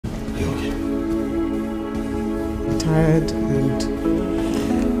tired and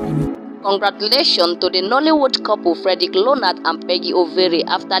Congratulations to the Nollywood couple Frederick Leonard and Peggy Ovire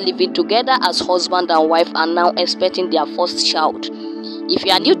after living together as husband and wife and now expecting their first child. If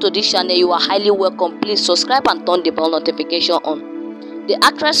you are new to this channel, you are highly welcome. Please subscribe and turn the bell notification on. The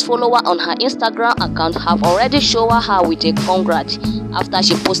actress follower on her Instagram account have already showered her with a congrats after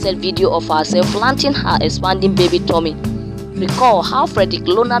she posted video of herself planting her expanding baby tummy. Recall how Frederick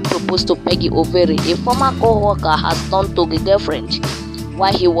Leonard proposed to Peggy Ovire, a former co-worker, has turned to a girlfriend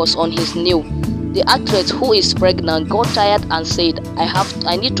while he was on his knee. The actress, who is pregnant, got tired and said,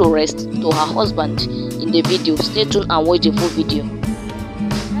 I need to rest, to her husband in the video. Stay tuned and watch the full video. I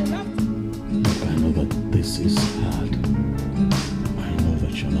know that this is hard. I know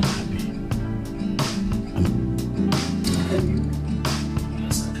that you're not happy.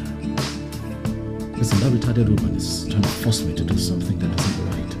 Listen, that retarded woman is trying to force me to do something that isn't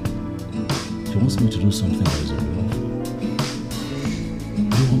right. She wants me to do something that is unlawful.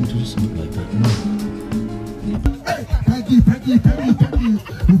 Do you want me to do something like that? No. Hey, Peggy, what you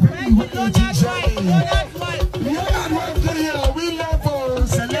we love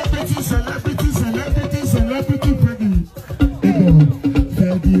celebrity, Peggy.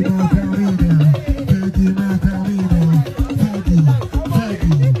 Peggy, come on.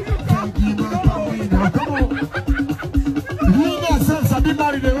 We got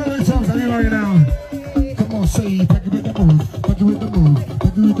everybody there. Now. Come on, say Peggy with the move, Peggy with the move,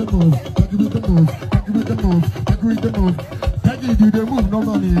 Peggy with the move, Peggy with the move, Peggy with the move, Peggy with the move. Peggy do the move, no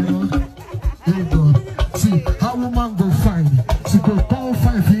money, you know. There you go. See, how woman go fine. She go call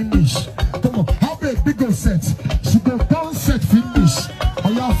 5 English.